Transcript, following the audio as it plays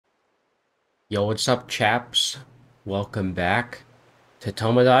Yo, what's up, chaps? Welcome back to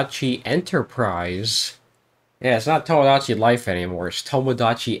Tomodachi Enterprise. Yeah, it's not Tomodachi Life anymore, it's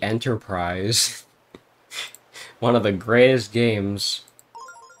Tomodachi Enterprise. One of the greatest games.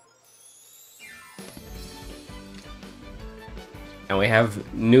 And we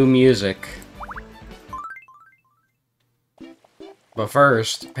have new music. But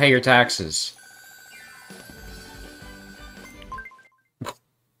first, pay your taxes.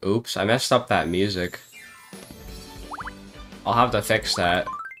 Oops, I messed up that music. I'll have to fix that.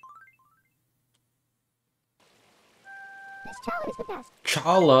 This Chala is the best.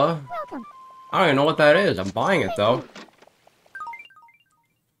 Chala? Welcome. I don't even know what that is. I'm buying it though.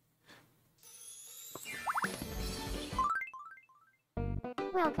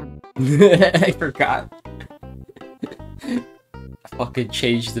 Welcome. I forgot. I fucking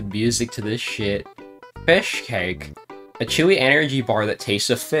changed the music to this shit. Fish cake. A chewy energy bar that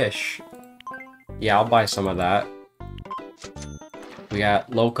tastes of fish. Yeah, I'll buy some of that. We got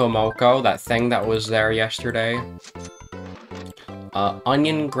Loco Moco, that thing that was there yesterday.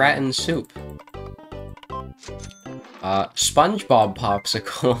 Onion gratin soup. SpongeBob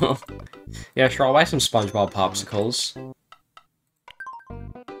popsicle. Yeah, sure, I'll buy some SpongeBob popsicles.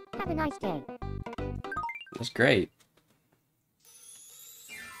 Have a nice day. That's great.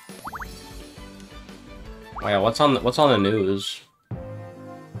 Oh yeah, what's on the news?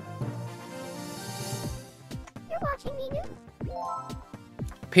 You're watching me news.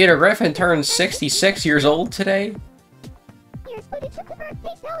 Peter Griffin turned 66 years old today? Here's footage of the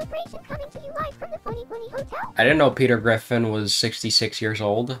birthday celebration coming to you live from the Funny Bunny Hotel. I didn't know Peter Griffin was 66 years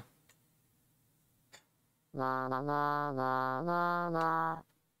old. La la la la la la.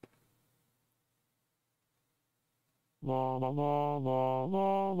 La la la la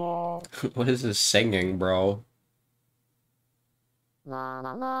la la. What is this singing, bro? La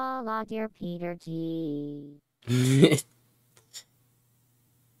la la la, dear Peter G.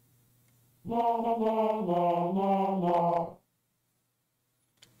 La la la la la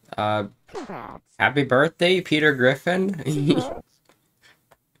la. Congrats. Happy birthday, Peter Griffin. Congrats.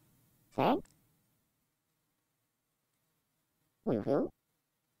 Thanks. Woohoo.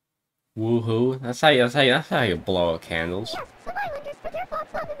 Woohoo! That's how you blow out candles. Yes, some islanders put their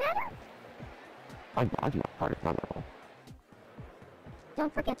thoughts on the matter. I'm glad you are part of memorable.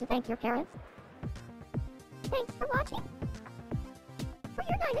 Don't forget to thank your parents. Thanks for watching. For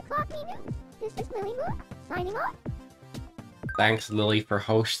your 9 o'clock me news, this is Lily Moon, signing off. Thanks, Lily, for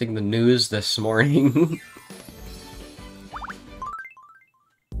hosting the news this morning.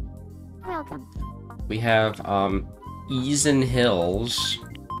 Welcome. We have, Eason Hills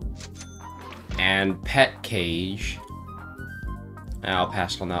and Pet Cage. I'll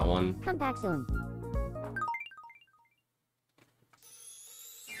pass on that one. Come back soon.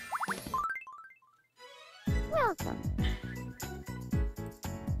 Welcome.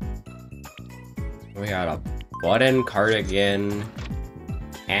 We got a button cardigan,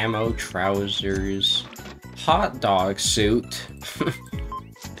 camo trousers, hot dog suit,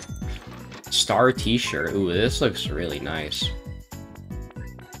 star t-shirt. Ooh, this looks really nice.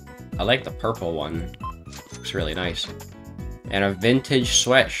 I like the purple one. Looks really nice. And a vintage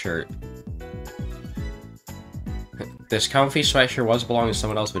sweatshirt. This comfy sweatshirt was belonging to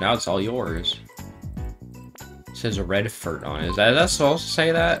someone else, but now it's all yours. It says Redford on it. Is that supposed to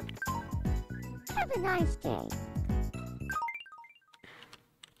say that? Have a nice day.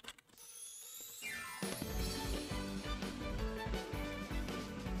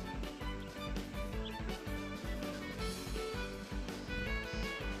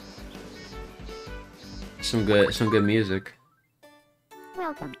 Some good music.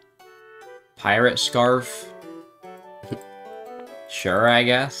 Welcome. Pirate scarf. Sure, I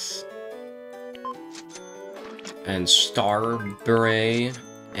guess. And star beret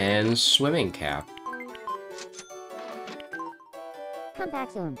and swimming cap. Come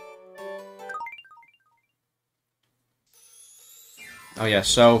back soon. Oh yeah,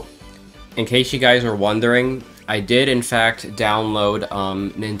 so in case you guys are wondering, I did in fact download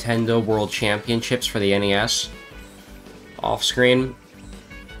Nintendo World Championships for the NES off screen.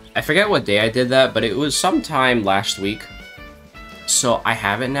 I forget what day I did that, but it was sometime last week. So I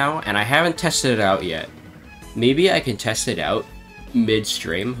have it now, and I haven't tested it out yet. Maybe I can test it out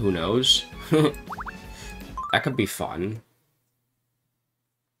mid-stream, who knows? That could be fun.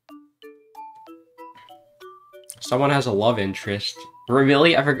 Someone has a love interest.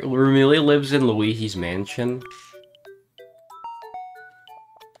 Ramili lives in Luigi's mansion.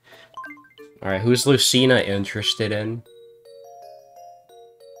 Alright, who's Lucina interested in?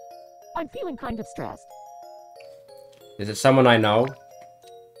 I'm feeling kind of stressed. Is it someone I know?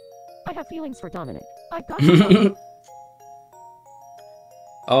 I have feelings for Dominic. I've got to tell him.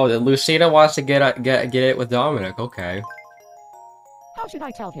 Oh, the Lucina wants to get it with Dominic. Okay. How should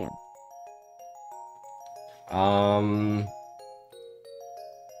I tell him?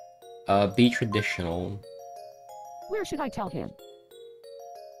 Be traditional. Where should I tell him?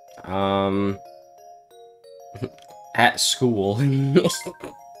 At school.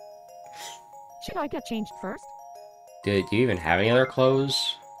 Should I get changed first? Do you even have any other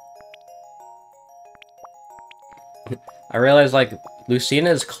clothes? I realize, like,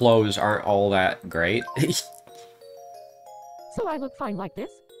 Lucina's clothes aren't all that great. So I look fine like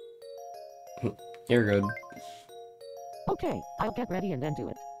this? You're good. Okay, I'll get ready and then do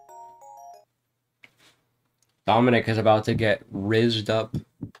it. Dominic is about to get rizzed up.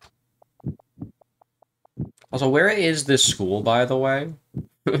 Also, where is this school, by the way?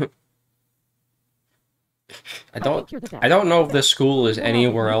 I don't know if this school is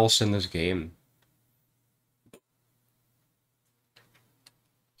anywhere else in this game.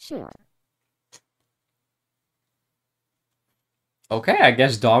 Sure. Okay, I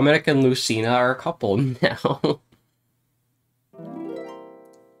guess Dominic and Lucina are a couple now.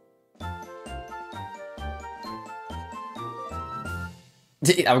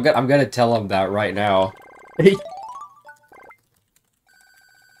 I'm gonna tell him that right now.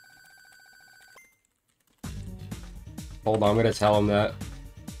 Hold on, I'm gonna tell him that.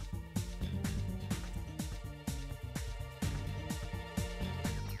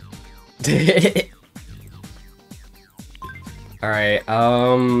 Alright,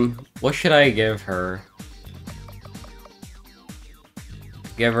 what should I give her?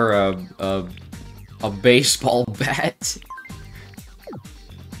 Give her a baseball bat.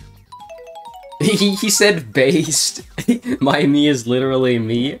 He said based. My me is literally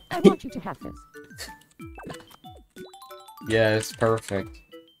me. I want you to have this. Yeah, it's perfect.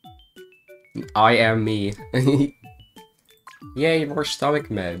 I am me. Yay, more stomach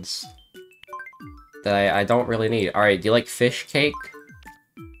meds. That I don't really need. Alright, do you like fish cake?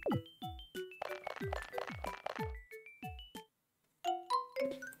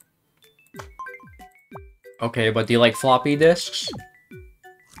 Okay, but do you like floppy disks?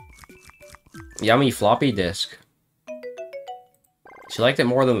 Yummy floppy disk. She liked it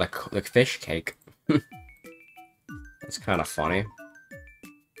more than the fish cake. That's kind of funny.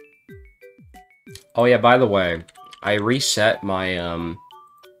 Oh yeah, by the way, I reset my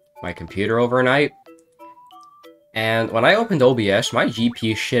my computer overnight, and when I opened OBS, my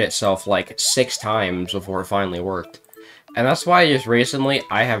GPU shit itself like 6 times before it finally worked. And that's why just recently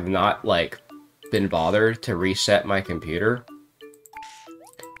I have not like been bothered to reset my computer.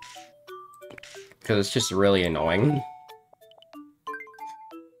 Because it's just really annoying.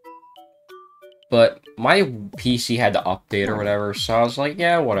 But my PC had to update or whatever, so I was like,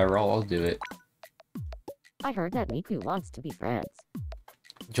 yeah, whatever, I'll do it. I heard that Miku wants to be friends.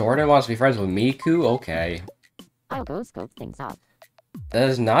 Jordan wants to be friends with Miku? Okay. I'll go scope things out. That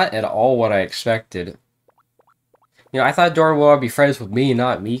is not at all what I expected. You know, I thought Jordan would want to be friends with me,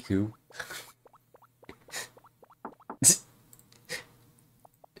 not Miku.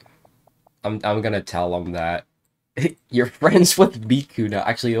 I'm gonna tell him that. You're friends with Miku now.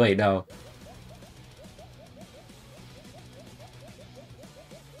 Actually, wait, no.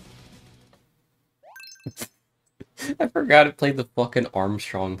 I forgot to play the fucking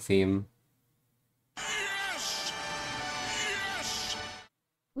Armstrong theme. Yes! Yes!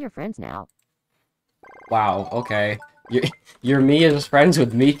 We're friends now. Wow, okay. Your me is friends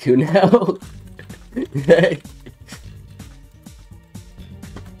with Miku now.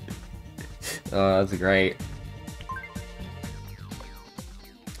 Oh, that's great.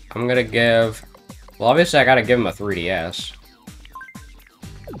 I'm gonna give... Well, obviously I gotta give him a 3DS.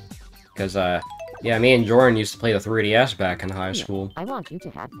 Because, yeah, me and Jordan used to play the 3DS back in high school. I want you to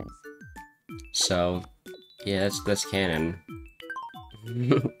have this. So, yeah, that's canon.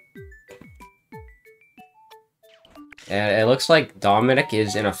 And it looks like Dominic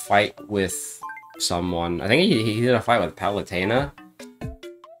is in a fight with someone. I think he's in a fight with Palutena.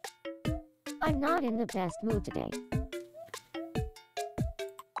 I'm not in the best mood today.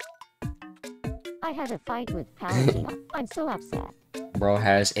 I had a fight with Palutena. I'm so upset. Bro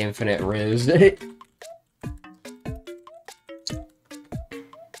has infinite riz.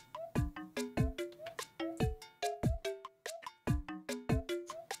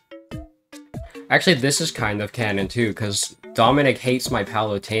 Actually, this is kind of canon too, because Dominic hates my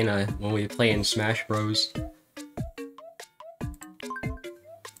Palutena when we play in Smash Bros.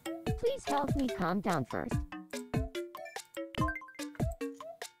 Please help me calm down first.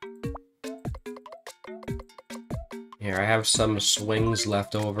 Here, I have some swings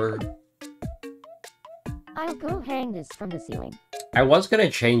left over. I'll go hang this from the ceiling. I was gonna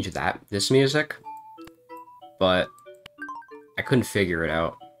change this music, but I couldn't figure it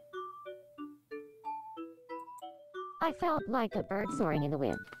out. I felt like a bird soaring in the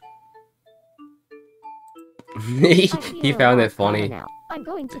wind. he I feel found a it lot calmer funny. now. I'm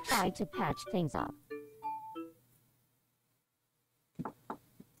going to try to patch things up.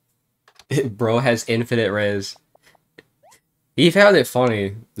 Bro has infinite res. He found it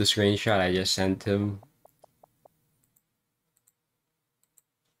funny, the screenshot I just sent him.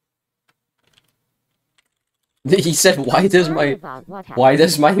 He said, Sorry about what happened. why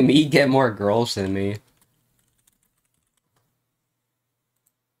does my me get more girls than me?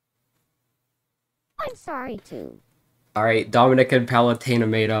 I'm sorry too. Alright, Dominic and Palatina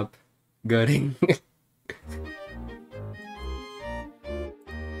made up. Good.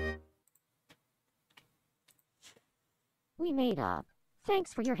 We made up.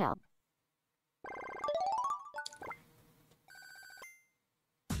 Thanks for your help.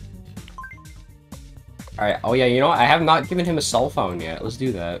 Alright, oh yeah, you know what? I have not given him a cell phone yet. Let's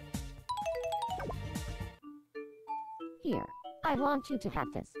do that. Here, I want you to have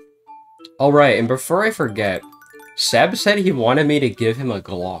this. Alright, and before I forget, Seb said he wanted me to give him a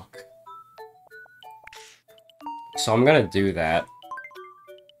Glock. So I'm gonna do that.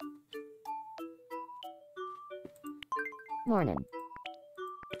 Morning.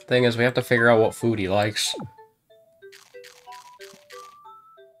 Thing is, we have to figure out what food he likes.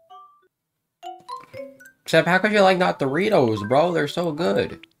 Seb, how could you like not Doritos, bro? They're so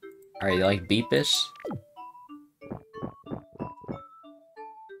good. Alright, you like Beepus?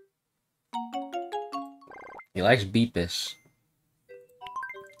 He likes Beepus.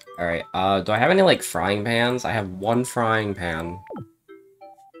 Alright, do I have any, like, frying pans? I have one frying pan.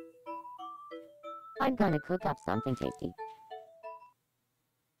 I'm gonna cook up something tasty.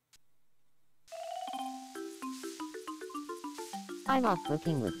 I love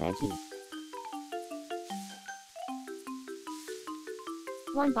cooking with veggies.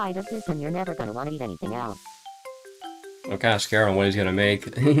 One bite of this and you're never gonna want to eat anything else. I'm kind of scared on what he's gonna make.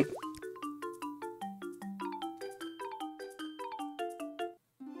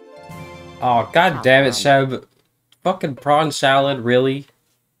 Oh, god damn it, Seb. Fucking prawn salad, really?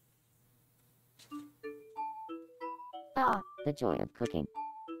 Ah, the joy of cooking.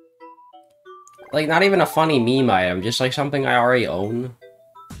 Like, not even a funny meme item, just like something I already own.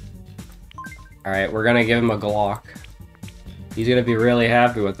 Alright, we're gonna give him a Glock. He's gonna be really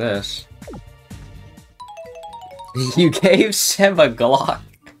happy with this. You gave Seb a Glock.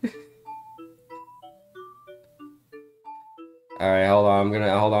 Alright, hold on,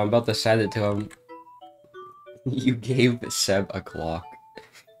 I'm about to send it to him. You gave Seb a Glock.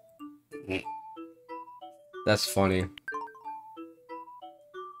 That's funny.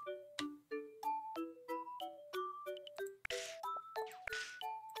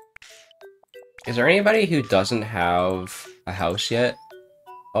 Is there anybody who doesn't have a house yet?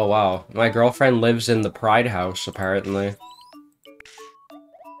 Oh wow, my girlfriend lives in the Pride House, apparently.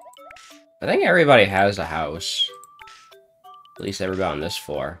 I think everybody has a house. At least everybody on this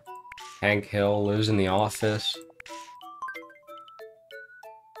floor. Hank Hill lives in the office.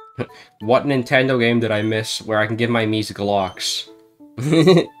 What Nintendo game did I miss where I can give my Mies Glocks?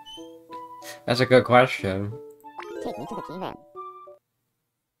 That's a good question. Take me to the key then.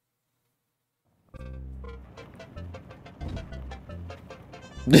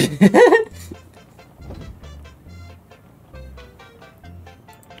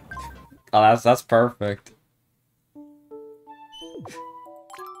 Oh, that's perfect.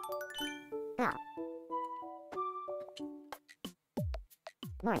 Ah.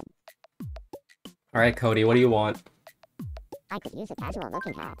 Morning. Alright, Cody, what do you want? I could use a casual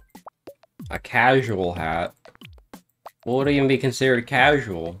looking hat. A casual hat? What would even be considered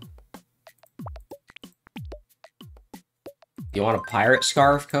casual? You want a pirate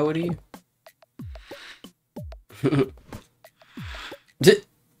scarf, Cody?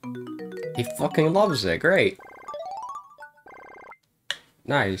 He fucking loves it, great.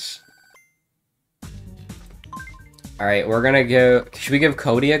 Nice. Alright, we're gonna give... Should we give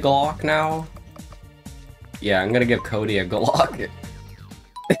Cody a Glock now? Yeah, I'm gonna give Cody a Glock.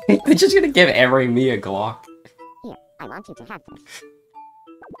 We're just gonna give me a Glock. Here, I want you to have this.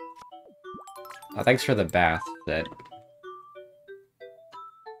 Oh, thanks for the bath, that.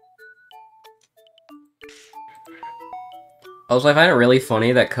 Also, I find it really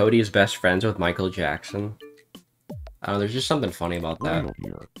funny that Cody is best friends with Michael Jackson. Oh, there's just something funny about that.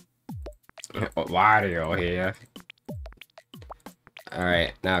 Wario here.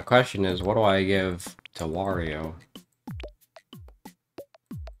 Alright, now the question is, what do I give to Wario?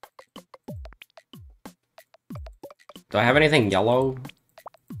 Do I have anything yellow?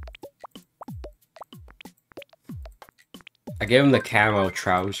 I gave him the camo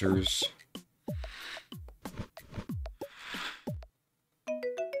trousers.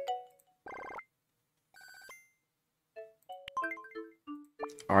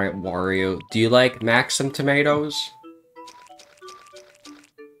 Alright, Wario. Do you like Maxim tomatoes?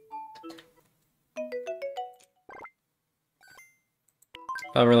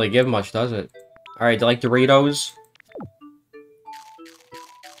 Doesn't really give much, does it? Alright, do you like Doritos?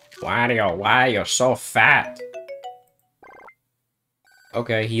 Wario, why you're so fat?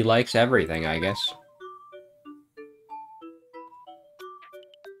 Okay, he likes everything, I guess.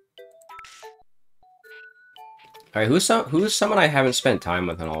 Alright, who's someone I haven't spent time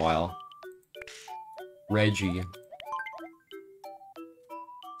with in a while? Reggie.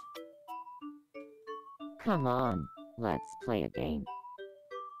 Come on, let's play a game.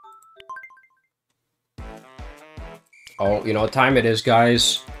 Oh, you know what time it is,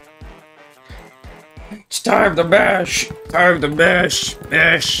 guys? It's time to bash! Time to bash!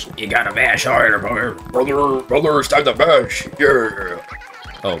 Bash! You gotta bash harder, brother! Brother, it's time to bash! Yeah!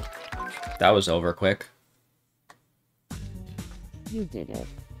 Oh, that was over quick. You did it.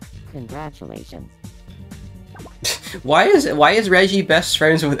 Congratulations. Why is Reggie best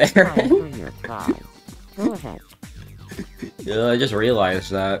friends with Time Aaron? for your prize. Go ahead. Yeah, I just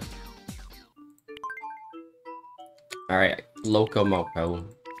realized that. Alright, Locomoco.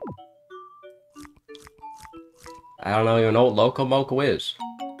 I don't even know what Locomoco is.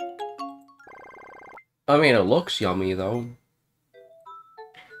 I mean, it looks yummy, though.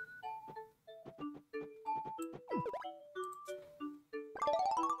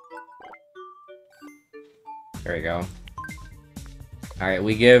 There we go. Alright,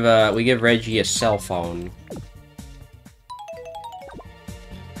 we give Reggie a cell phone.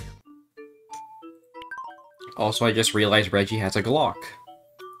 Also, I just realized Reggie has a Glock.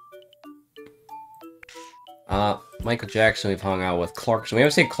 Michael Jackson we've hung out with. Clarkson. We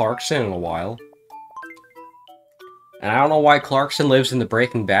haven't seen Clarkson in a while. And I don't know why Clarkson lives in the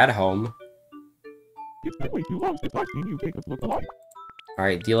Breaking Bad home. It's been way too long since I've seen you take us look alike.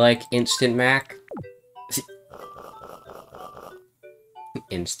 Alright, do you like Instant Mac?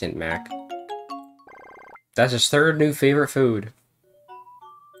 Instant Mac. That's his third new favorite food.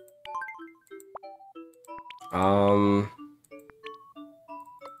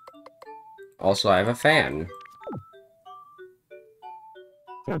 Also, I have a fan.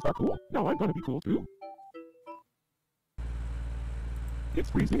 Fans are cool. Now I'm gonna be cool too. It's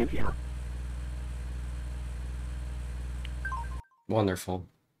freezing in here. Wonderful.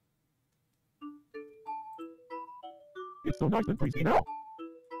 It's so nice and freezing now.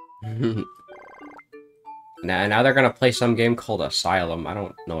 Now they're gonna play some game called Asylum. I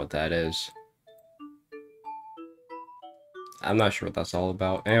don't know what that is. I'm not sure what that's all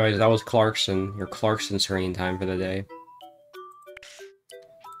about. Anyways, that was Clarkson. Your Clarkson screen time for the day.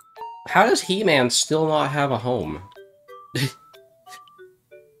 How does He-Man still not have a home?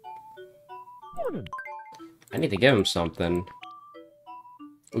 Morning. I need to give him something.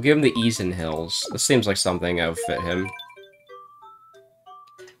 We'll give him the Eason Hills. This seems like something that would fit him.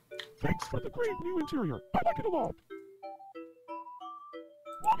 Thanks for the great new interior. I like it a lot.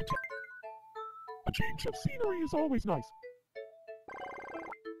 Want it? A change of scenery is always nice.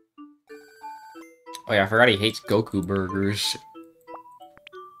 Oh yeah, I forgot he hates Goku burgers.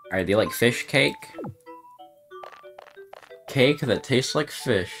 Alright, do you like fish cake? Cake that tastes like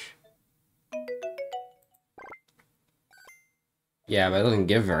fish. Yeah, but it doesn't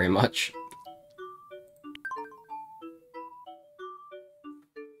give very much.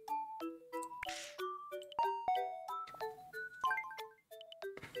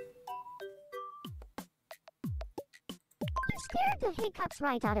 You scared the hiccups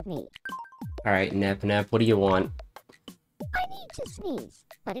right out of me. Alright, Nep Nep, what do you want? I need to sneeze,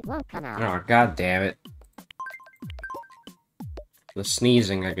 but it won't come out. Oh, god damn it. The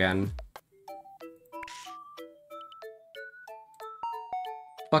sneezing again.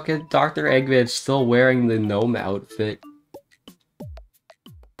 Fucking Dr. Eggman's still wearing the gnome outfit.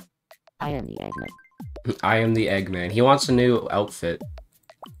 I am the Eggman. I am the Eggman. He wants a new outfit.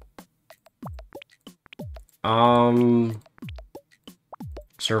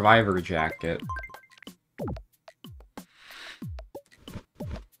 Survivor jacket.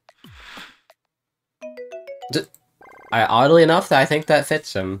 Oddly enough, I think that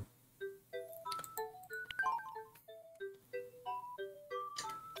fits him.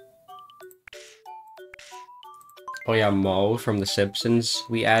 Oh yeah, Mo from The Simpsons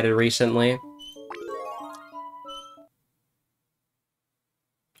we added recently.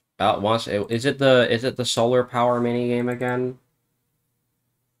 Is it the solar power mini game again?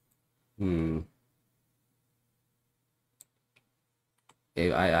 Hmm.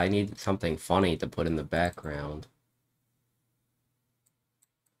 I need something funny to put in the background.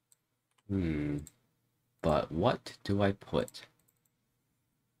 Hmm. But what do I put?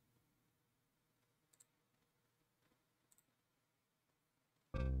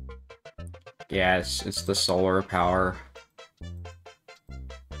 Yeah, it's the solar power.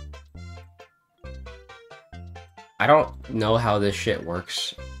 I don't know how this shit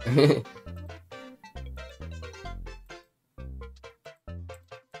works.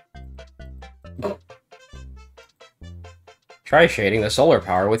 Try shading the solar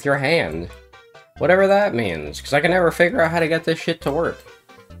power with your hand. Whatever that means, because I can never figure out how to get this shit to work.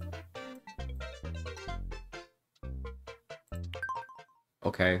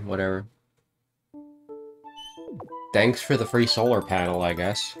 Okay, whatever. Thanks for the free solar panel, I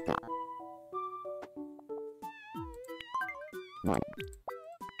guess.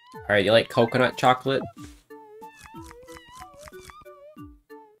 Alright, you like coconut chocolate?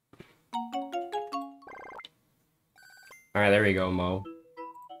 Alright, there we go, Mo.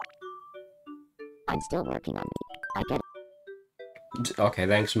 I'm still working on it. I get it. Okay,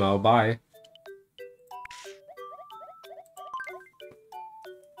 thanks, Mo. Bye.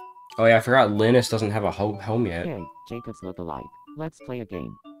 Oh yeah, I forgot Linus doesn't have a home yet. Hey, Jacobs look alike. Let's play a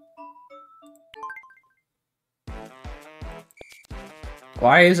game.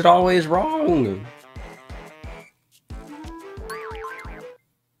 Why is it always wrong?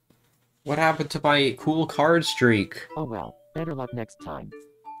 What happened to my cool card streak? Oh well, better luck next time.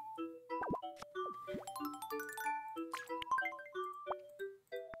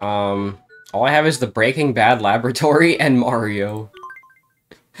 All I have is the Breaking Bad Laboratory and Mario.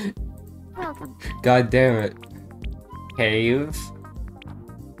 Welcome. God damn it. Cave.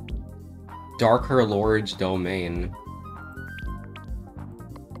 Darker Lord's Domain.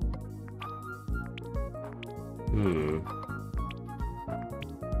 Hmm.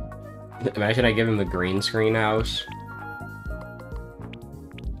 Imagine I give him the green screen house.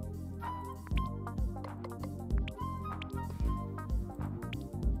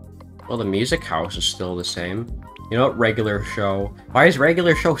 Well, the music house is still the same. You know what? Regular show. Why is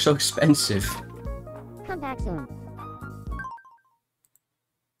regular show so expensive? Come back soon.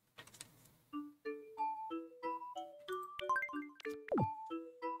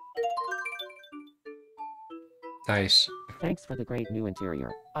 Nice. Thanks for the great new interior.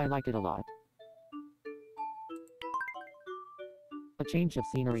 I like it a lot. A change of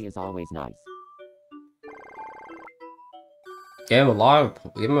scenery is always nice. Give him a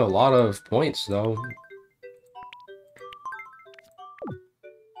lot of points though.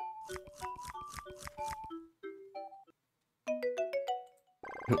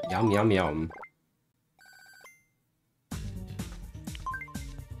 Yum yum yum.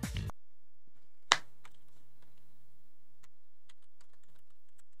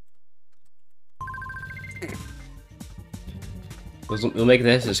 We'll make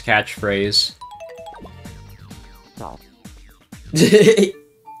this his catchphrase. Stop.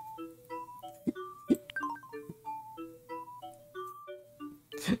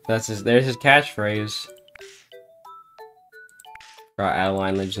 There's his catchphrase. Bro,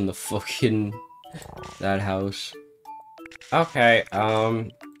 Adeline lives in the fucking that house. Okay, I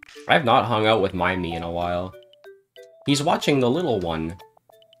have not hung out with my me in a while. He's watching the little one.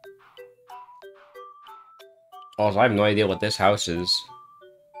 Also, I have no idea what this house is.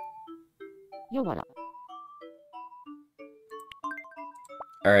 Yo, what up?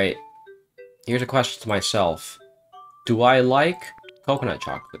 Alright. Here's a question to myself. Do I like coconut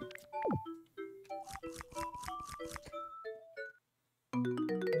chocolate?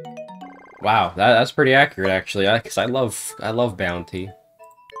 Wow, that's pretty accurate actually, because I love Bounty.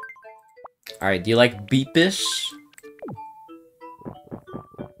 Alright, do you like Beepus?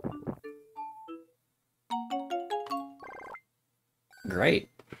 Great.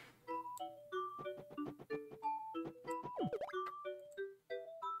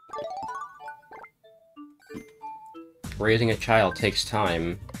 Raising a child takes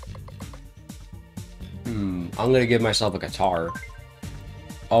time. I'm gonna give myself a guitar.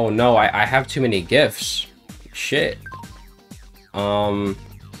 Oh no, I have too many gifts. Shit. Alright,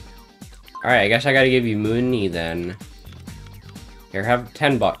 I guess I gotta give you Mooney then. Here, have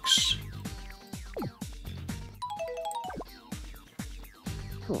 10 bucks.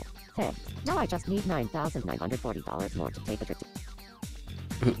 Cool. Thanks. Now I just need $9,940 more to take a trip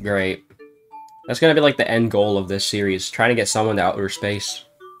to... Great. That's gonna be like the end goal of this series, trying to get someone to outer space.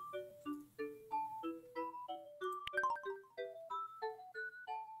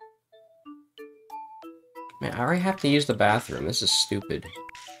 Man, I already have to use the bathroom. This is stupid.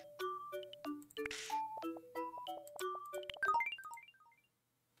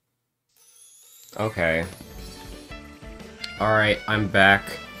 Okay. Alright, I'm back.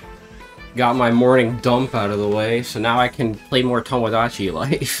 Got my morning dump out of the way, so now I can play more Tomodachi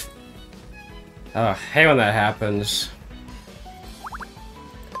Life. Hey when that happens.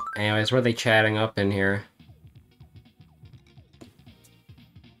 Anyways, what are they chatting up in here?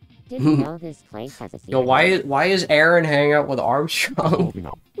 Did you know this place has a secret? Yo, why is Aaron hanging out with Armstrong? You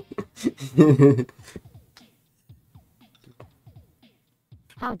know.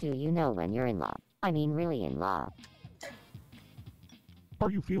 How do you know when you're in love? I mean, really in love. Are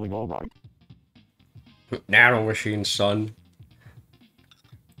you feeling alright? Nano machine, son.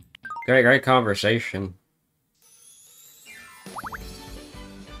 Great conversation.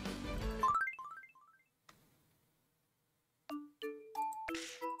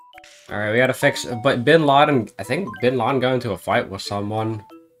 Alright, we gotta fix... But Bin Laden... I think Bin Laden got into a fight with someone.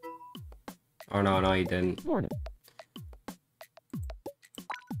 Oh, no, he didn't. Morning.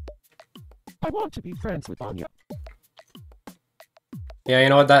 I want to be friends with Anya. Yeah, you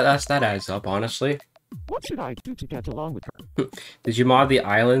know what? That adds up, honestly. What should I do to get along with her? Did you mod the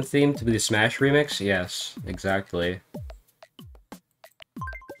island theme to be the Smash remix? Yes, exactly.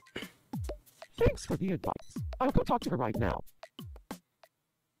 Thanks for the advice. I'll go talk to her right now.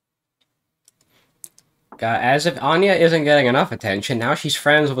 As if Anya isn't getting enough attention, now she's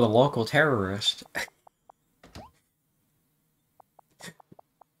friends with a local terrorist.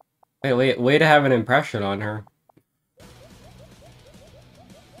 Way to have an impression on her.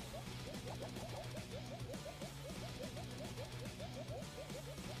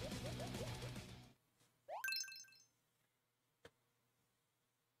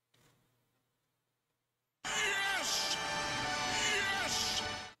 Yes! Yes!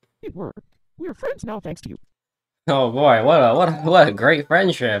 It worked. We're friends now thanks to you. Oh boy, what a great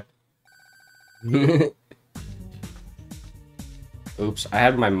friendship. Oops, I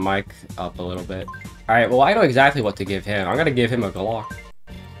had my mic up a little bit. Alright, well I know exactly what to give him. I'm gonna give him a Glock.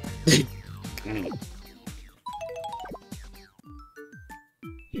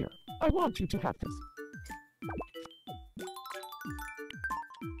 Here, I want you to have this.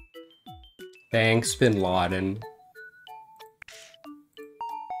 Thanks, Bin Laden.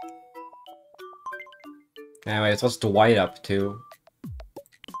 Anyways, what's Dwight up to?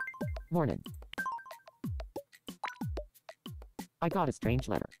 Morning. I got a strange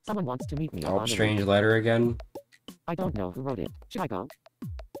letter. Someone wants to meet me. Oh, strange letter again? I don't know who wrote it. Should I go?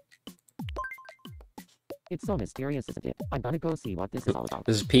 It's so mysterious, isn't it? I'm gonna go see what this is all about.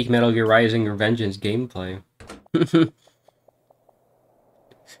 This is peak Metal Gear Rising Revengeance gameplay. Is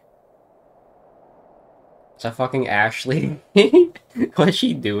that fucking Ashley? What's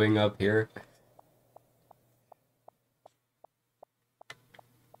she doing up here?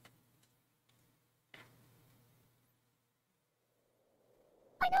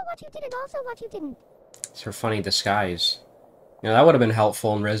 I know what you did and also what you didn't. It's her funny disguise. You know, that would have been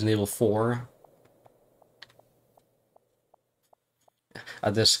helpful in Resident Evil 4.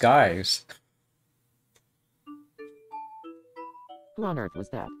 A disguise. Who on earth was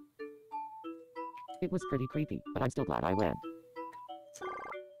that? It was pretty creepy, but I'm still glad I went.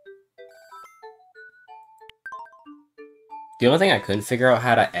 The only thing I couldn't figure out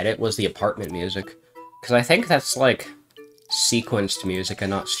how to edit was the apartment music. Because I think that's, like, sequenced music and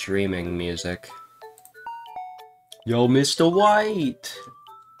not streaming music. Yo, Mr. White!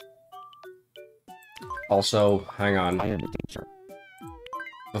 Also, hang on. I am the teacher.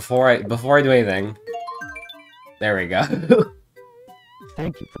 Before I do anything... There we go.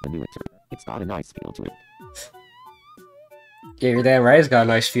 Thank you for the new interior. It's got a nice feel to it. Yeah, you're damn right, it's got a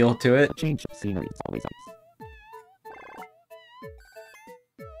nice feel to it. A change of scenery is always nice.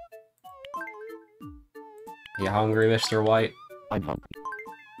 You hungry, Mr. White? I'm hungry.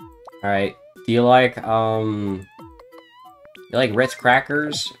 Alright. Do you like, You like Ritz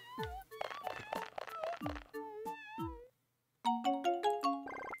crackers?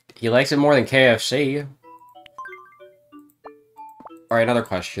 He likes it more than KFC. Alright, another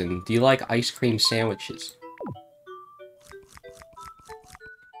question. Do you like ice cream sandwiches?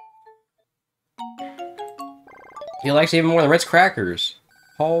 He likes it even more than Ritz crackers.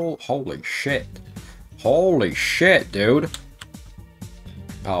 Holy shit. Holy shit, dude.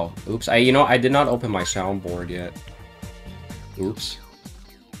 Oh, oops. You know, I did not open my soundboard yet. Oops.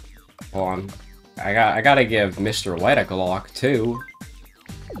 Hold on. I gotta give Mr. White a Glock, too.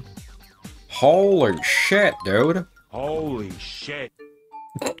 Holy shit, dude. Holy shit.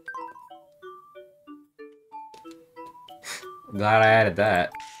 Glad I added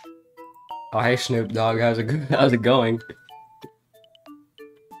that. Oh, hey Snoop Dogg, how's it going?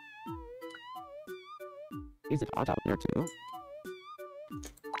 Is it hot out there too?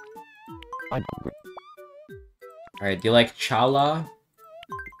 I'm hungry. Alright, do you like challah?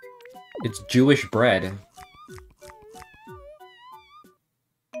 It's Jewish bread.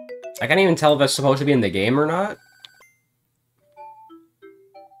 I can't even tell if that's supposed to be in the game or not.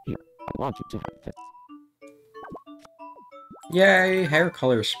 Here, I want you to have this. Yay, hair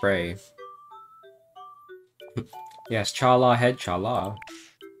color spray. Yes, challah head challah.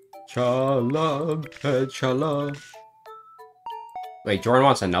 Challah head challah. Wait, Jordan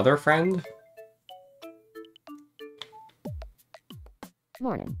wants another friend?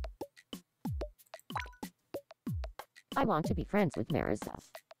 Morning. I want to be friends with Marissa.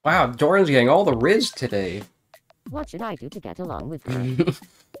 Wow, Jordan's getting all the Riz today. What should I do to get along with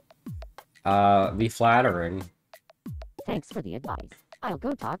her? Be flattering. Thanks for the advice. I'll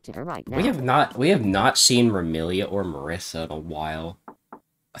go talk to her right now. We have not seen Ramilia or Marissa in a while.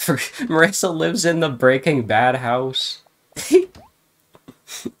 Marissa lives in the Breaking Bad house.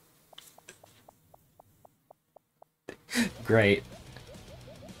 Great.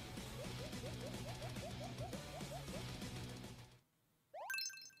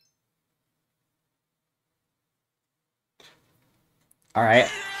 All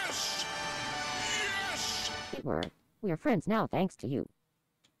right. We're friends now thanks to you.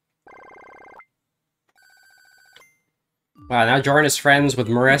 Wow, now Jordan is friends with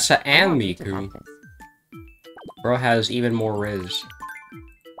Marissa I and want you to Miku. have this. Bro has even more Riz.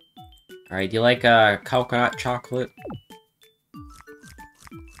 Alright, do you like coconut chocolate?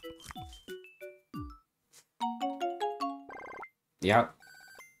 Yep.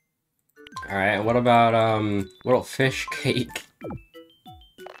 Alright, what about little fish cake?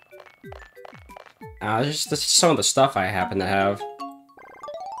 This is some of the stuff I happen to have.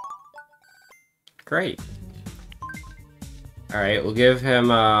 Great. Alright, we'll give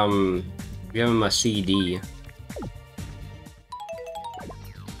him a CD.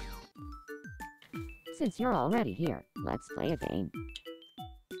 Since you're already here, let's play a game.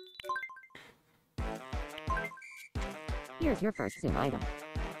 Here's your first Zoom item.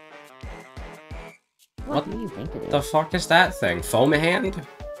 What do you think it is? The fuck is that thing? Foam hand?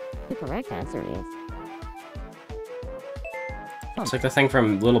 The correct answer is... It's like the thing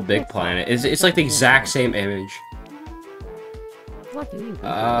from Little Big Planet. It's like the exact same image. What do you think?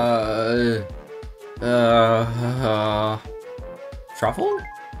 Truffle?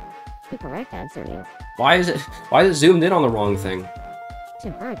 The correct answer is... Why is it zoomed in on the wrong thing?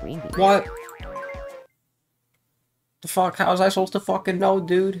 Tempura green beans. What? The fuck? How was I supposed to fucking know,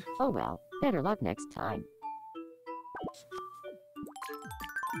 dude? Oh well, better luck next time.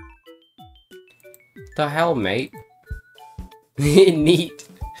 The hell, mate? Neat.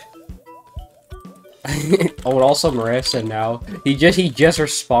 Oh, and also Marissa now. He just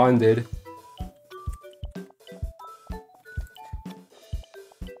responded.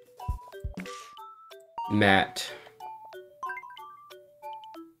 Matt.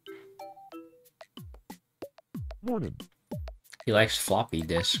 Morning. He likes floppy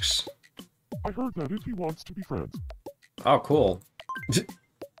disks. I heard that if he wants to be friends, Oh, cool.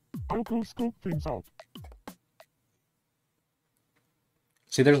 I'll go scope things out.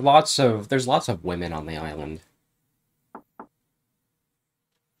 See, there's lots of women on the island.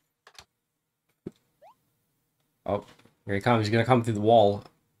 Oh, here he comes. He's gonna come through the wall.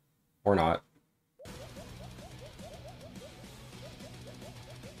 Or not.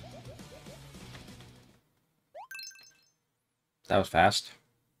 That was fast.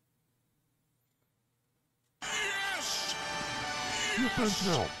 You're friends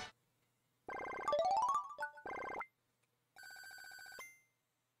now.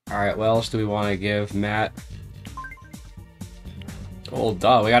 Alright, what else do we want to give Matt? Well,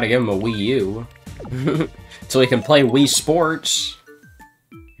 duh, we gotta give him a Wii U. So he can play Wii Sports.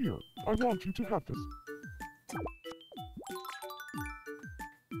 Here, I want you to have this.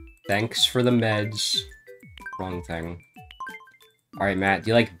 Thanks for the meds. Wrong thing. Alright, Matt, do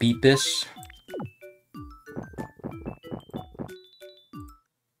you like Beepus?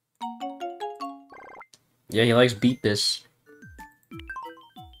 Yeah, he likes Beepus.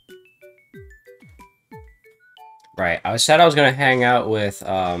 Right, I said I was gonna hang out with,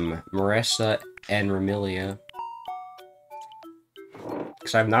 Marissa and Ramilia.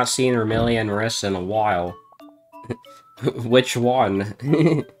 Because I've not seen Ramilia and Marissa in a while. Which one?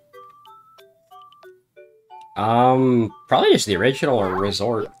 Probably just the original or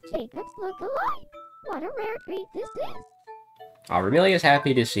Resort. Jacobs look alike. What a rare treat this is. Oh, Ramilia's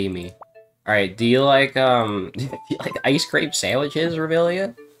happy to see me. Alright, do you like, do you like ice cream sandwiches,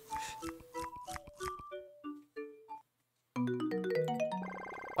 Ramilia?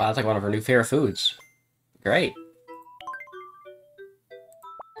 Wow, that's like one of her new favorite foods. Great.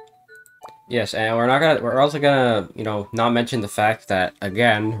 Yes, and we're also gonna, you know, not mention the fact that,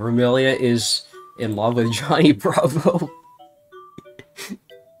 again, Romelia is in love with Johnny Bravo.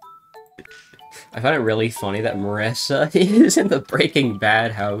 I find it really funny that Marissa is in the Breaking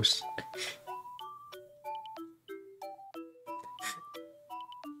Bad house.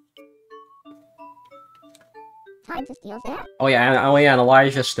 Time to steal that. Oh yeah, and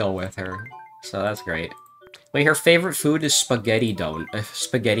Elijah's still with her, so that's great. Wait, her favorite food is spaghetti donuts.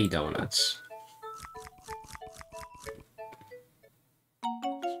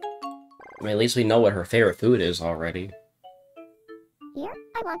 I mean, at least we know what her favorite food is already. Here,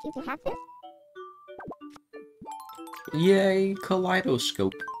 I want you to have this. Yay,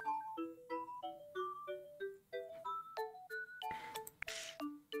 kaleidoscope.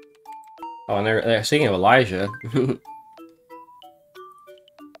 Oh, and they're speaking of Elijah.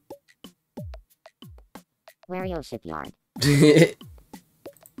 Wario Shipyard.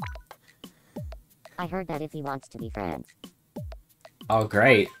 I heard that if he wants to be friends, Oh,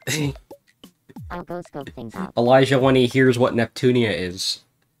 great. I'll go scope things out. Elijah, when he hears what Neptunia is.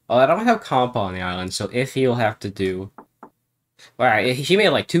 Oh, I don't have Compa on the island, so if he'll have to do. Wow, she made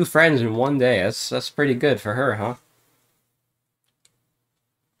like 2 friends in one day. That's pretty good for her, huh?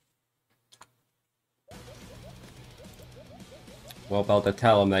 Well, about to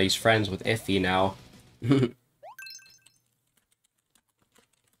tell him that he's friends with Iffy now.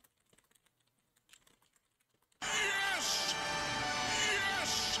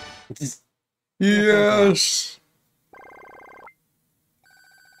 Yes! Yes!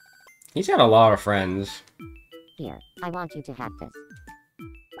 He's got a lot of friends. Here, I want you to have this.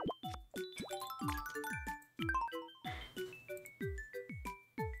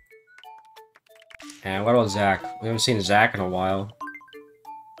 And what about Zach? We haven't seen Zach in a while.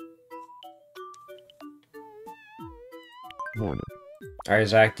 Morning. Alright,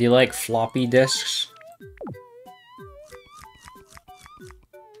 Zach, do you like floppy disks?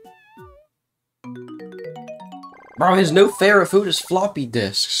 Bro, his new favorite food is floppy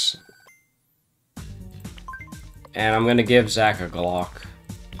disks. And I'm gonna give Zach a Glock.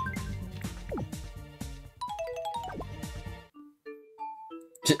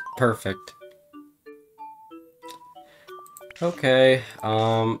 Perfect. Okay,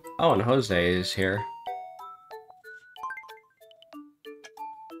 oh, and Jose is here.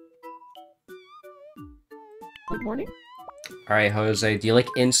 Good morning. Alright, Jose, do you like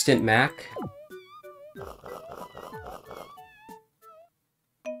Instant Mac?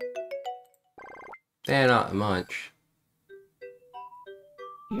 Eh, not much.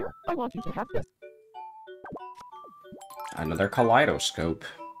 Here, I want you to have this. Another kaleidoscope.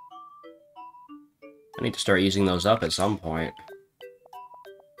 I need to start using those up at some point.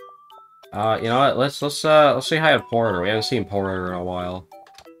 You know what? Let's say hi to Porter. We haven't seen Porter in a while.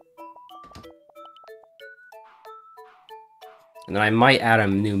 And then I might add a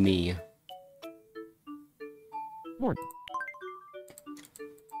new me. Morning.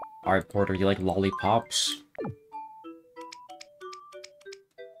 Alright, Porter, you like lollipops?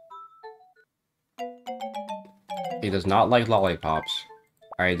 He does not like lollipops.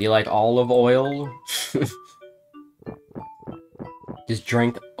 Alright, do you like olive oil? Just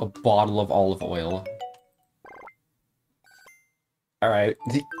drink a bottle of olive oil. Alright.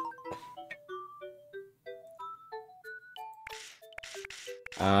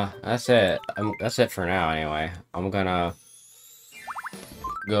 That's it. That's it for now, anyway. I'm gonna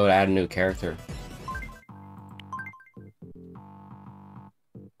go to add a new character.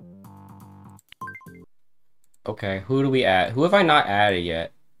 Okay, who do we add? Who have I not added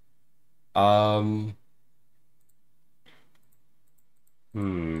yet?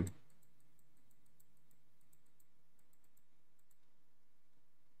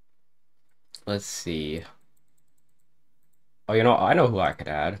 Let's see. Oh, you know, I know who I could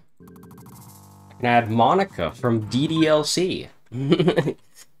add. I can add Monica from DDLC.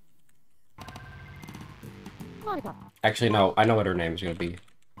 Monica. Actually, no, I know what her name's gonna be.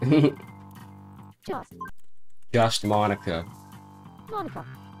 Just. Just Monica. Monica.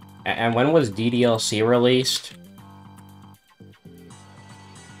 And when was DDLC released?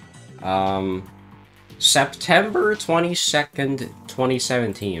 September 22nd,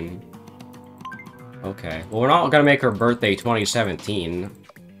 2017. Okay. Well, we're not gonna make her birthday 2017,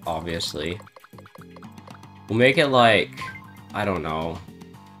 obviously. We'll make it like, I don't know.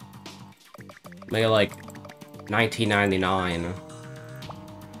 Make it like 1999.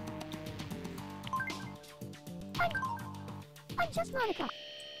 I'm just Monica.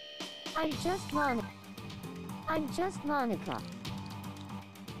 I'm just Monica. I'm just Monica.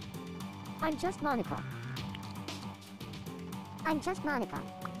 I'm just Monica. I'm just Monica.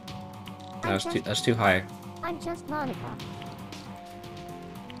 That's too high. I'm just Monica.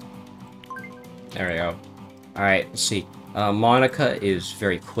 There we go. Alright, let's see. Monica is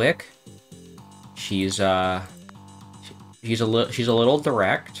very quick. She's a little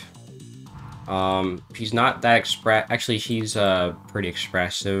direct. She's not that actually, she's pretty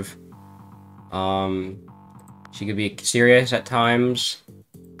expressive. She could be serious at times,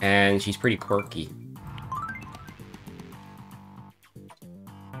 and she's pretty quirky.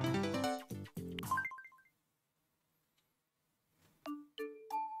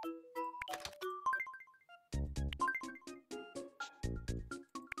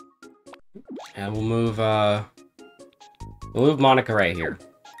 And we'll move Monica right here.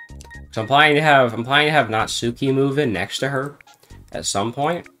 So I'm planning to have Natsuki move in next to her at some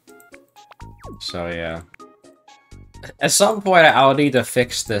point. So yeah. At some point I'll need to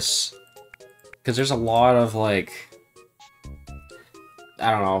fix this, because there's a lot of, like,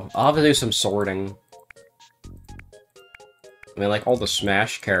 I don't know, I'll have to do some sorting. I mean, like, all the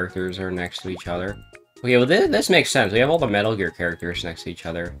Smash characters are next to each other. Okay, well this makes sense. We have all the Metal Gear characters next to each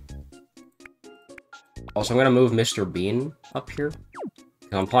other. Also, I'm gonna move Mr. Bean up here.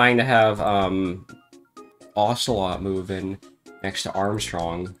 I'm planning to have, Ocelot move in next to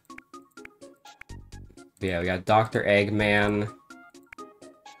Armstrong. But yeah, we got Dr. Eggman,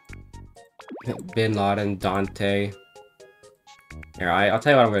 Bin Laden, Dante. Here, I'll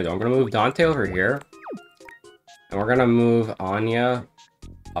tell you what I'm gonna do. I'm gonna move Dante over here. And we're gonna move Anya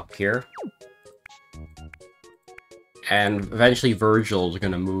up here. And eventually Virgil's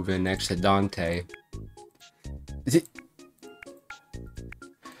gonna move in next to Dante.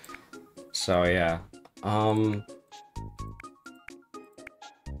 So yeah,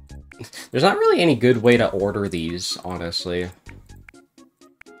 there's not really any good way to order these, honestly.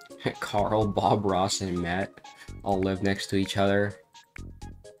 Carl, Bob, Ross, and Matt all live next to each other.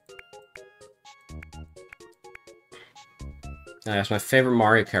 That's my favorite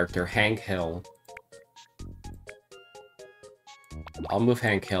Mario character, Hank Hill. I'll move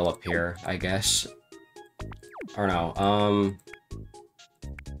Hank Hill up here, I guess. Or no,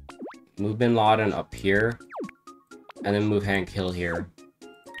 move Bin Laden up here, and then move Hank Hill here.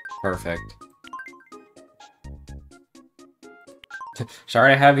 Perfect.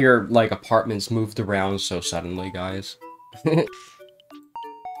 Sorry to have your, like, apartments moved around so suddenly, guys.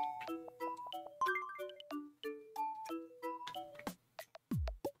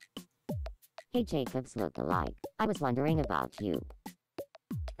 Hey Jacobs look alike. I was wondering about you.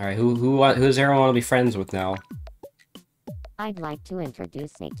 Alright, who does everyone want to be friends with now? I'd like to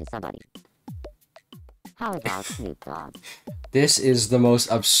introduce Snake to somebody. How about Snoop Dogg? This is the most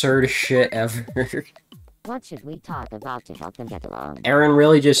absurd shit ever. What should we talk about to help them get along? Aaron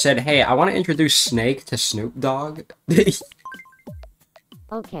really just said, hey, I want to introduce Snake to Snoop Dogg.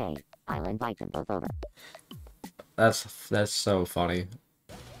 Okay, I'll invite them both over. That's so funny.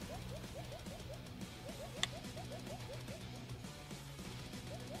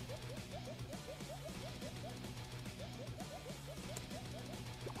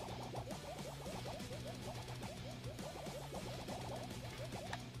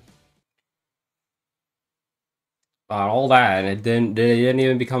 All that, and they didn't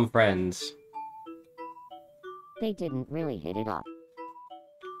even become friends. They didn't really hit it off.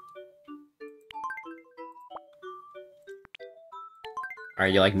 Are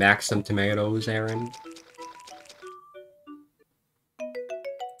you like max some tomatoes, Aaron?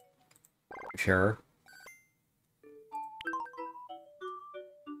 Sure.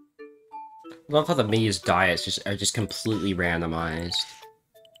 I love how the Mii's diets are just completely randomized.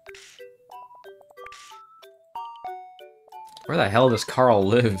 Where the hell does Carl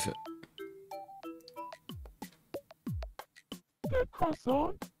live? That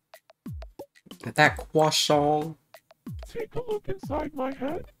croissant? That croissant? Take a look inside my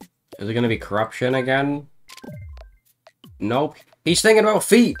head. Is it gonna be corruption again? Nope. He's thinking about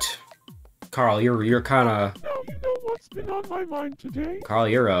feet! Carl, you're kinda... Now you know what's been on my mind today. Carl,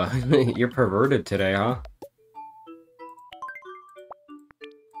 you're you're perverted today, huh?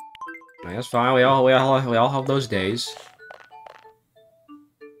 That's fine, we all have those days.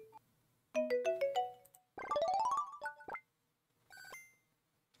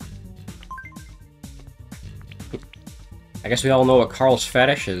 I guess we all know what Carl's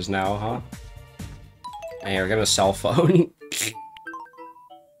fetish is now, huh? Hey, we're getting a cell phone.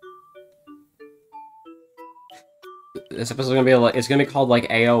 This episode's gonna be like, it's gonna be called like,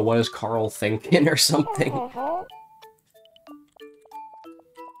 Ayo, what is Carl thinking or something?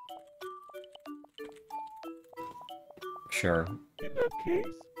 Sure. In that case,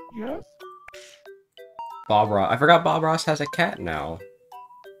 yes, Bob Ross. I forgot Bob Ross has a cat now.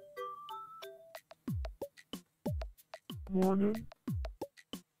 Morning.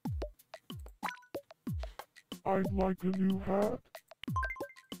 I'd like a new hat.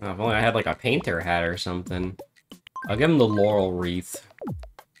 Oh, if only I had like a painter hat or something. I'll give him the laurel wreath.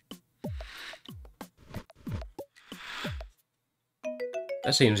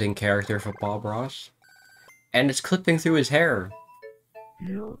 That seems in character for Bob Ross. And it's clipping through his hair.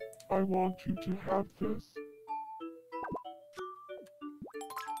 Here, I want you to have this.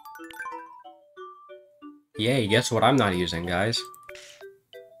 Yay, guess what I'm not using, guys?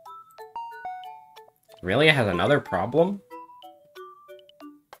 Really? It has another problem?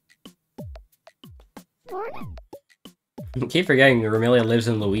 Morning. I keep forgetting Romelia lives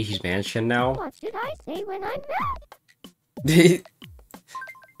in Luigi's mansion now. What should I say when I'm mad?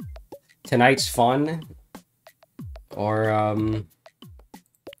 Tonight's fun? Or, I'm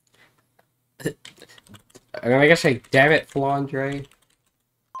gonna say, damn it, Flandre.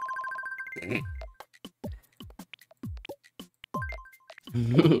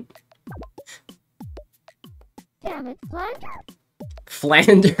 Damn it, Flander.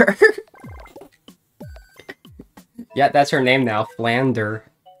 Flander? Yeah, that's her name now, Flander.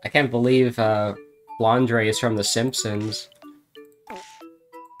 I can't believe, Flandre is from The Simpsons.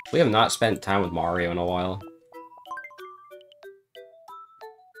 We have not spent time with Mario in a while.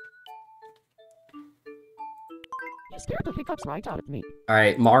 You scared the hiccups right out of me.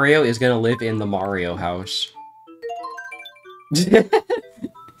 Alright, Mario is gonna live in the Mario house. Thanks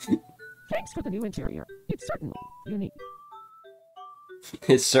for the new interior. It's certainly unique.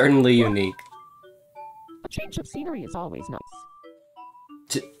 It's certainly unique. A change of scenery is always nice.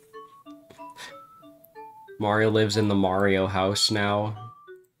 Mario lives in the Mario house now.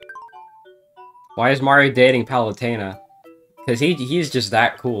 Why is Mario dating Palutena? Because he's just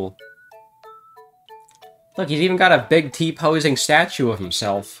that cool. Look, he's even got a big T-posing statue of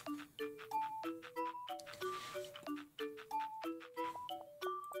himself.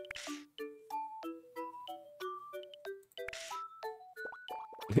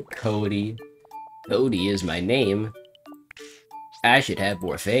 Cody. Cody is my name. I should have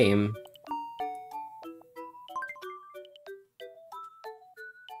more fame.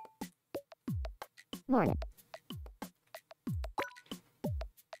 Morning.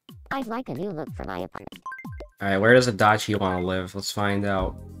 I'd like a new look for my apartment. Alright, where does Adachi want to live? Let's find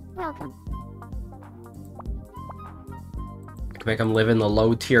out. Welcome. I can make him live in the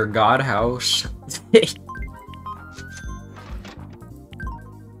low-tier god house.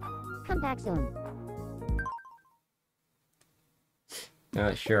 Come back soon.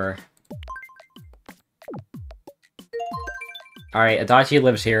 Not sure. Alright, Adachi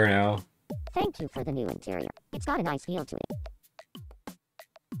lives here now. Thank you for the new interior. It's got a nice feel to it.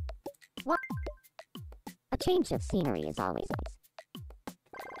 What? A change of scenery is always nice.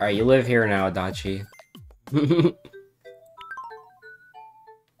 Alright, you live here now, Adachi. Good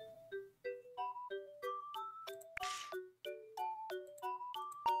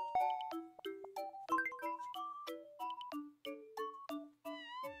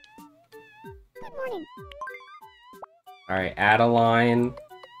morning. Alright, Adeline.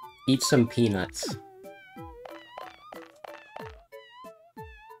 Eat some peanuts.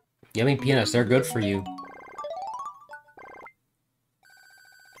 Yummy peanuts, they're good for you.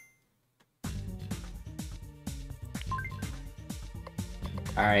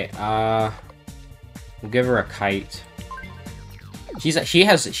 Alright, we'll give her a kite. I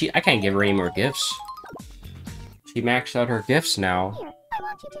can't give her any more gifts. She maxed out her gifts now. Here, I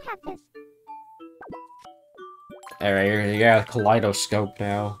want you to have this. Alright, you got a kaleidoscope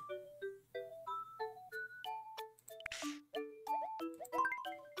now.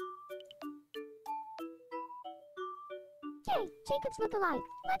 Yay, Jacob's look-alike.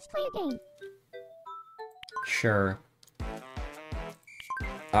 Let's play a game. Sure.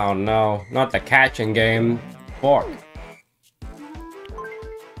 Oh no, not the catching game. Fuck.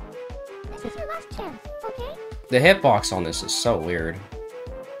 This is your last chance, okay? The hitbox on this is so weird.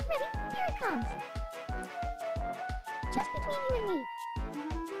 Ready? Here it comes. Just between you and me.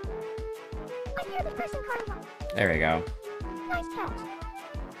 I hear the person card. There we go. Nice catch.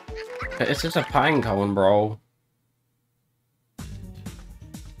 It's just a pine cone, bro.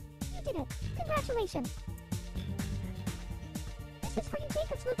 You did it. Congratulations. This is for you,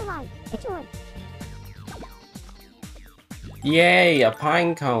 Jacob's look-alike. Enjoy. Yay, a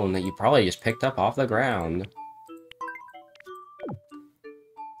pine cone that you probably just picked up off the ground.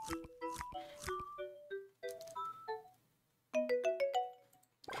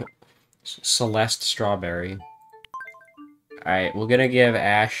 Celeste Strawberry. Alright, we're gonna give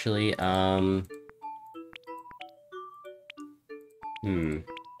Ashley, Not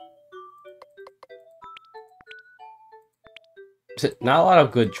a lot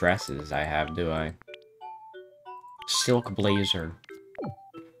of good dresses I have, do I? Silk blazer.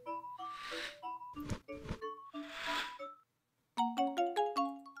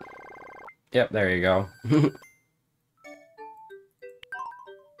 Yep, there you go.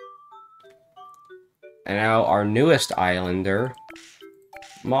 And now our newest islander,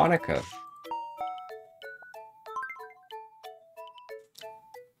 Monica.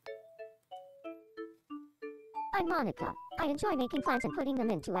 I'm Monica. I enjoy making plans and putting them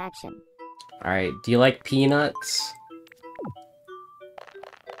into action. Alright, do you like peanuts?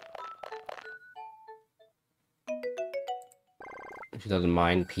 She doesn't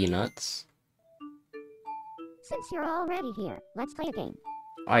mind peanuts. Since you're already here, let's play a game.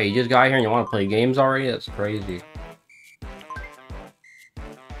 Oh, you just got here and you want to play games already? That's crazy.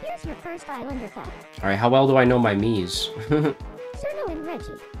 Here's your first Islander fact. Alright, how well do I know my Miis? Cerno and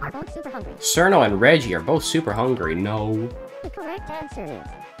Reggie are both super hungry. Cerno and Reggie are both super hungry. No. The correct answer is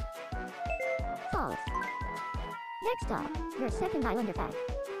false. Next up, your second Islander fact.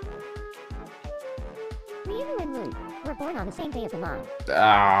 Ryu and Luke were born on the same day as the mine.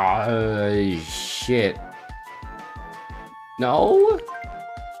 Shit. No?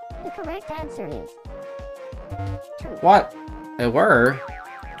 The correct answer is true. What? They were?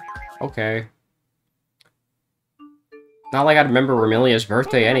 Okay. Not like I'd remember Remilia's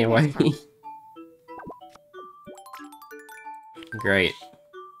birthday anyway. Great.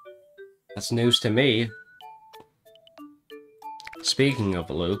 That's news to me. Speaking of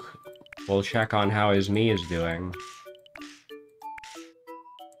Luke, we'll check on how his Mii is doing.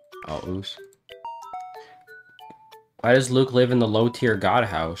 Oh, oops. Why does Luke live in the low-tier god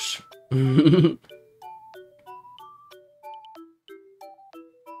house?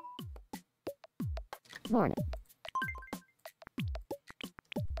 Morning.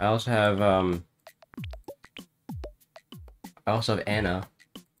 I also have Anna.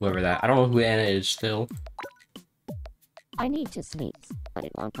 Whoever that. I don't know who Anna is still. I need to sneeze, but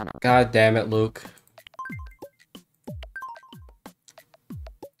it won't come out. God damn it, Luke.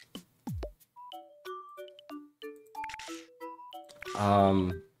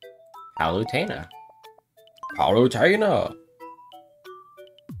 Palutena. Palutena!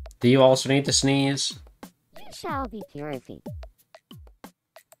 Do you also need to sneeze? You shall be purified.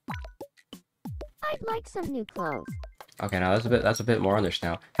 I'd like some new clothes. Okay, now that's a bit more on this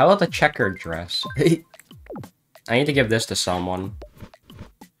now. How about the checkered dress? I need to give this to someone.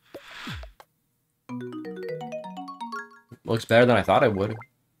 Looks better than I thought it would.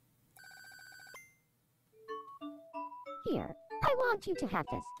 Here, I want you to have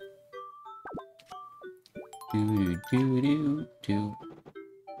this. Do do do do.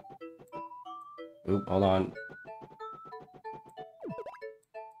 Oop, hold on.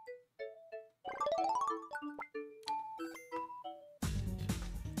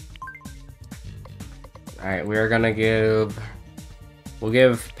 Alright, we're gonna we'll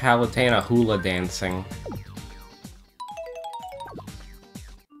give Palutena hula dancing.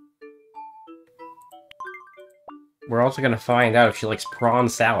 We're also gonna find out if she likes prawn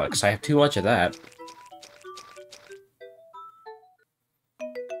salad, because I have too much of that.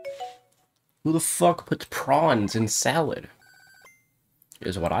 Who the fuck puts prawns in salad?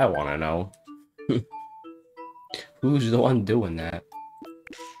 Is what I want to know. Who's the one doing that?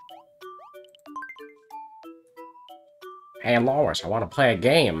 Hey Lois, I want to play a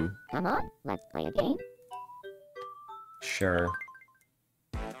game. Come on, let's play a game. Sure.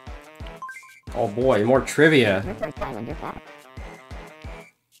 Oh boy, more trivia. Your first Islander fact.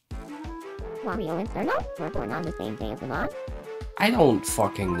 Wario and Cerno were born on the same day as the mine. I don't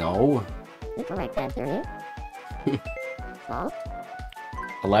fucking know. The correct answer is false.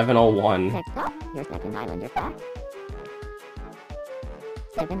 1101. Next up, your second Islander fact.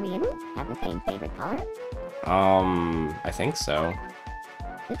 Seven Ryu have the same favorite color. I think so.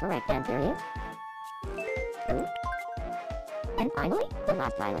 The correct answer is true. And finally, the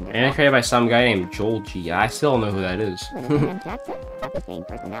last Islander And fact. created by some guy named Joel G. I still don't know who that is. Winnipeg and Jackson have the same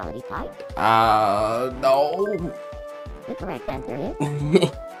personality type. No. The correct answer is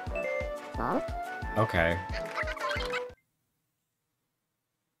false. Okay.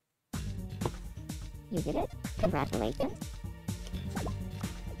 You did it. Congratulations.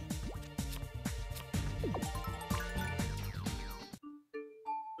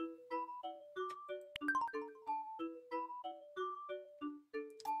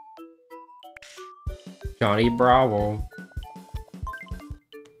 Johnny Bravo.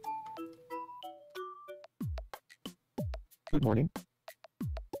 Good morning.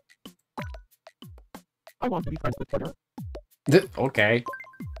 I want to be friends with Twitter. Okay.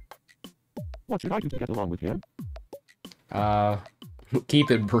 What should I do to get along with him?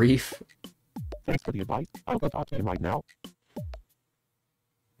 Keep it brief. Thanks for the advice. I'll go talk to him right now.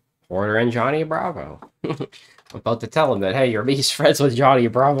 Porter and Johnny Bravo. I'm about to tell him that, hey, you're best friends with Johnny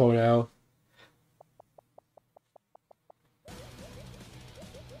Bravo now.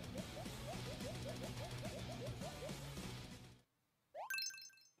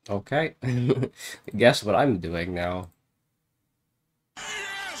 Okay. Guess what I'm doing now.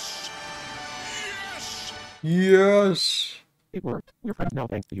 Yes! Yes! Yes! It worked. We're friends now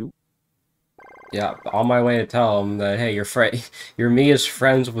thanks to you. Yeah, on my way to tell him that, hey, you're me as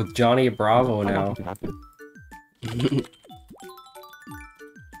friends with Johnny Bravo I now. want you to have this.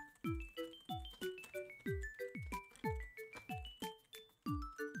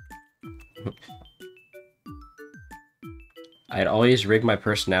 I'd always rig my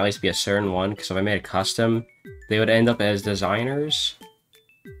personalities to be a certain one, because if I made a custom, they would end up as designers.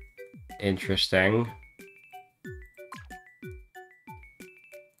 Interesting.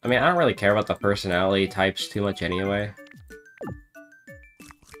 I mean, I don't really care about the personality types too much anyway.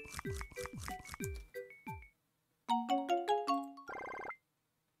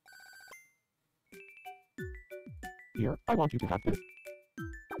 Here, I want you to have this.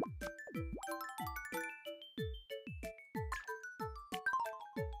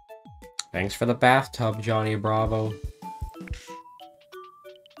 Thanks for the bathtub, Johnny Bravo.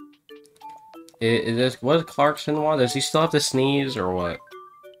 What does Clarkson want? Does he still have to sneeze, or what?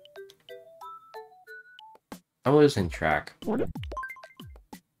 I'm losing track.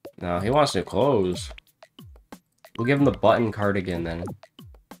 No, he wants new clothes. We'll give him the button cardigan, then.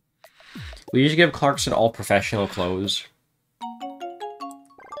 We usually give Clarkson all professional clothes.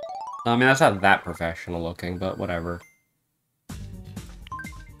 I mean, that's not that professional looking, but whatever.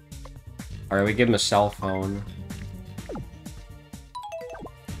 Alright, we give him a cell phone.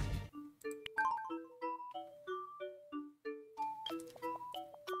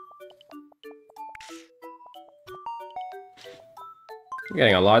 We're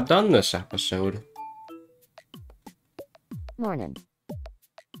getting a lot done this episode. Morning.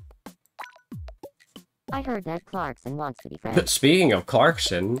 I heard that Clarkson wants to be friends. Speaking of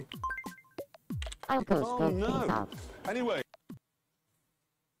Clarkson... I'll go scope things out. Anyway.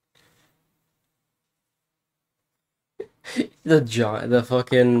 The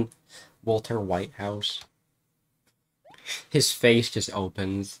fucking Walter Whitehouse. His face just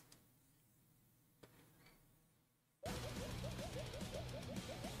opens.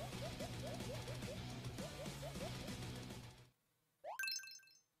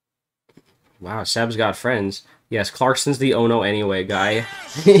 Wow, Seb's got friends. Yes, Clarkson's the oh no anyway guy.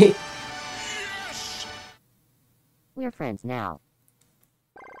 We're friends now.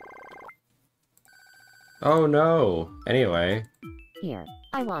 Oh no. Anyway. Here,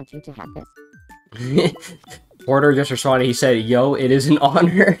 I want you to have this. Porter just responded, he said, yo, it is an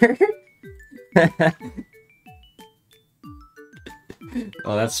honor.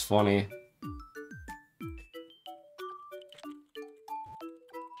 Oh, that's funny.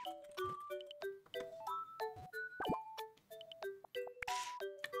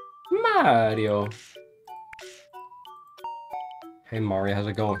 Mario. Hey Mario, how's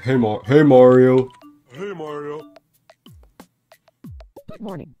it going? Hey Mario. Hey, Mario. Good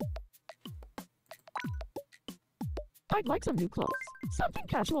morning. I'd like some new clothes. Something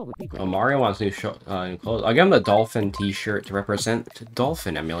casual would be great. Oh, Mario wants new clothes. I'll give him the Dolphin t-shirt to represent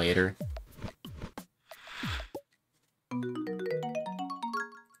Dolphin Emulator. And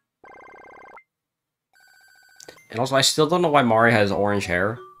also, I still don't know why Mario has orange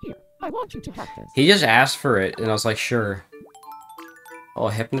hair. Here, I want you to have this. He just asked for it, and I was like, sure. Oh,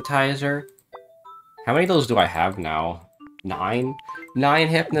 hypnotizer? How many of those do I have now? 9? 9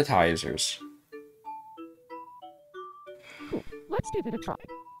 hypnotizers. Cool. Let's give it a try.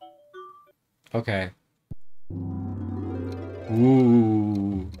 Okay.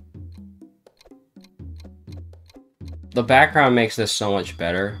 Ooh. The background makes this so much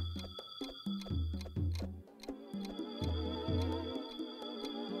better.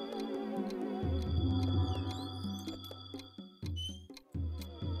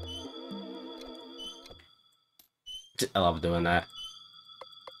 I love doing that.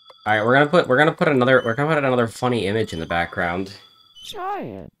 All right, we're gonna put another funny image in the background.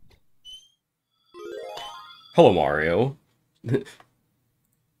 Giant. Hello, Mario.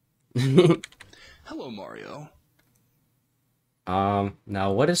 Hello, Mario.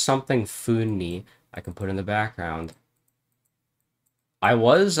 Now what is something funny I can put in the background? I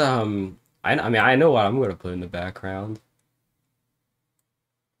was I mean I know what I'm gonna put in the background.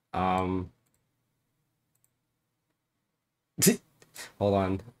 Hold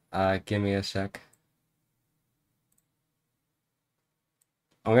on. Give me a sec.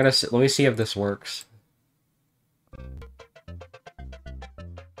 Let me see if this works.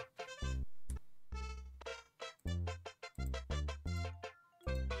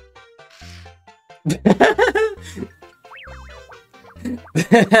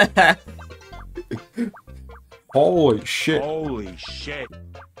 Holy shit. Holy shit.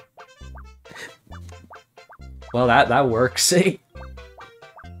 Well, that works.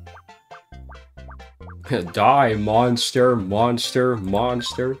 Die, monster, monster,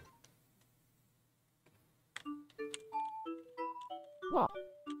 monster. What?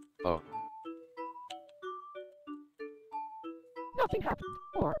 Oh. Nothing happened.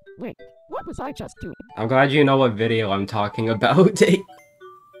 Or, wait, what was I just doing? I'm glad you know what video I'm talking about.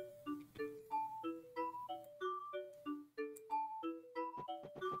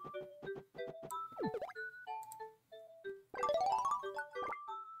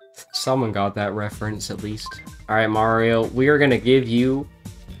 Someone got that reference, at least. Alright, Mario, we are gonna give you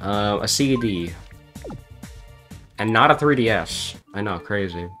a CD. And not a 3DS. I know,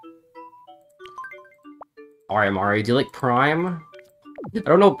 crazy. Alright, Mario, do you like Prime? I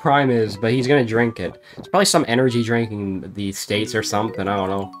don't know what Prime is, but he's gonna drink it. It's probably some energy drink in the States or something, I don't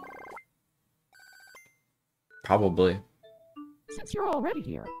know. Probably. Since you're already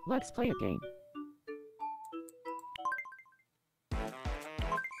here, let's play a game.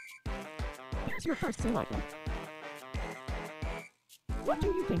 Here's your first sale item. What do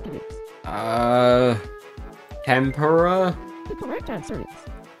you think it is? Tempura? The correct answer is...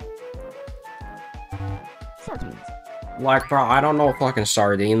 sardines. Like, bro, I don't know what fucking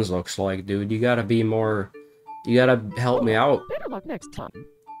sardines looks like, dude. You gotta be more... You gotta help me out. Better luck next time.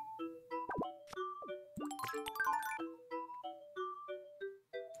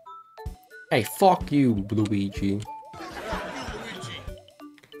 Hey, fuck you, Luigi.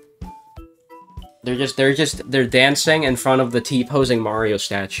 They're dancing in front of the T-posing Mario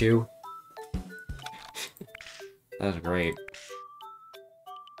statue. That's great.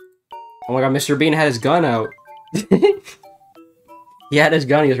 Oh my god, Mr. Bean had his gun out. He had his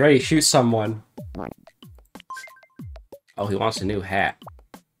gun, he was ready to shoot someone. Oh, he wants a new hat.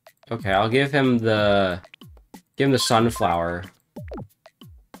 Okay, I'll give him the... Give him the sunflower.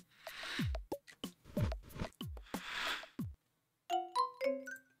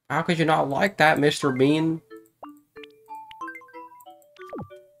 How could you not like that, Mr. Bean?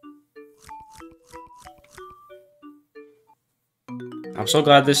 I'm so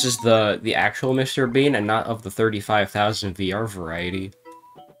glad this is the actual Mr. Bean and not of the 35,000 VR variety.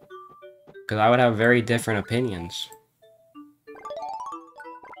 Because I would have very different opinions.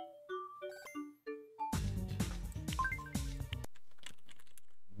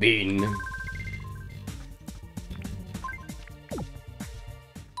 Bean.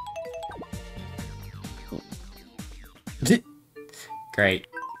 Great.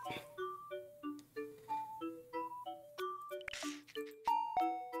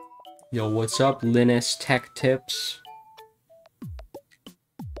 Yo, what's up, Linus Tech Tips?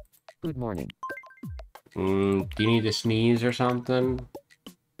 Good morning. Do you need to sneeze or something?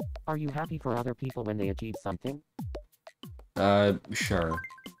 Are you happy for other people when they achieve something? Sure.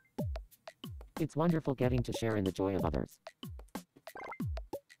 It's wonderful getting to share in the joy of others.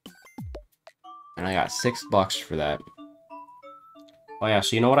 And I got $6 for that. Oh yeah,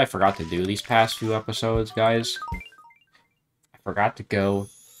 so you know what I forgot to do these past few episodes, guys? I forgot to go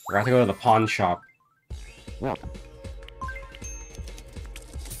to the pawn shop. Welcome.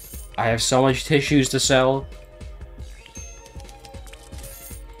 I have so much tissues to sell.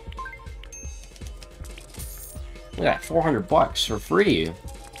 Look at that, $400 for free.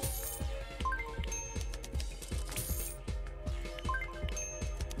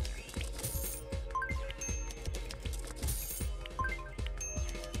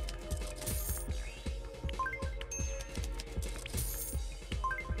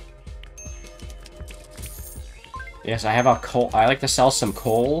 Yes, I have a coal. I like to sell some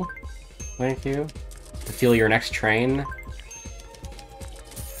coal. Thank you. To fuel your next train.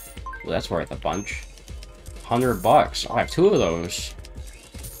 Well, that's worth a bunch. $100. I'll have 2 of those.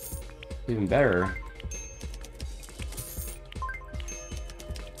 Even better.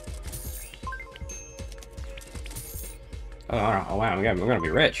 Oh wow, we're gonna be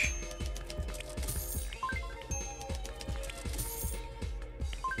rich.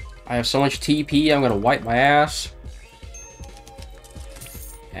 I have so much TP, I'm gonna wipe my ass.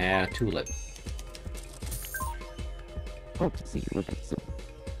 And a tulip. Hope to see you again soon.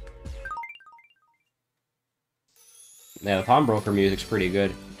 Yeah, the pawnbroker music's pretty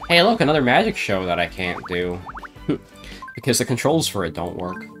good. Hey, look, another magic show that I can't do. The Because the controls for it don't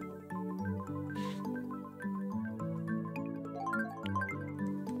work.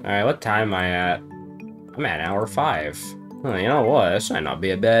 Alright, what time am I at? I'm at hour 5. Oh, you know what? This might not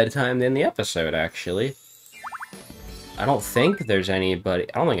be a bad time to end the episode, actually. I don't think there's anybody...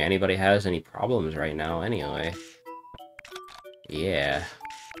 I don't think anybody has any problems right now, anyway. Yeah.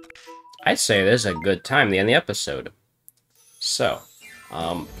 I'd say this is a good time to end the episode. So,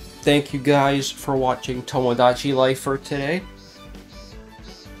 thank you guys for watching Tomodachi Life for today.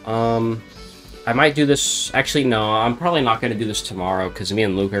 I might do this... Actually, no, I'm probably not going to do this tomorrow, because me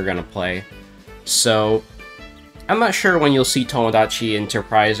and Luke are going to play. So, I'm not sure when you'll see Tomodachi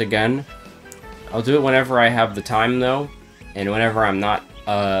Enterprise again. I'll do it whenever I have the time, though. And whenever I'm not...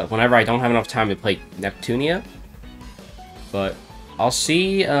 whenever I don't have enough time to play Neptunia. But, I'll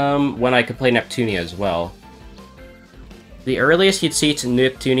see when I can play Neptunia as well. The earliest you'd see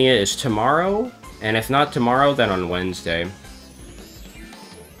Neptunia is tomorrow. And if not tomorrow, then on Wednesday.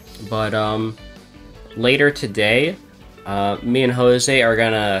 But, later today, me and Jose are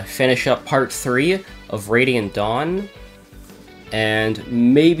gonna finish up part 3 of Radiant Dawn, and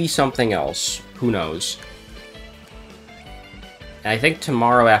maybe something else. Who knows? And I think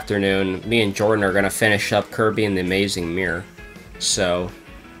tomorrow afternoon, me and Jordan are gonna finish up Kirby and the Amazing Mirror. So,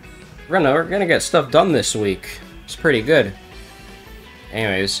 we're gonna get stuff done this week. It's pretty good.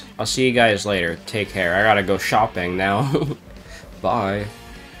 Anyways, I'll see you guys later. Take care. I gotta go shopping now. Bye.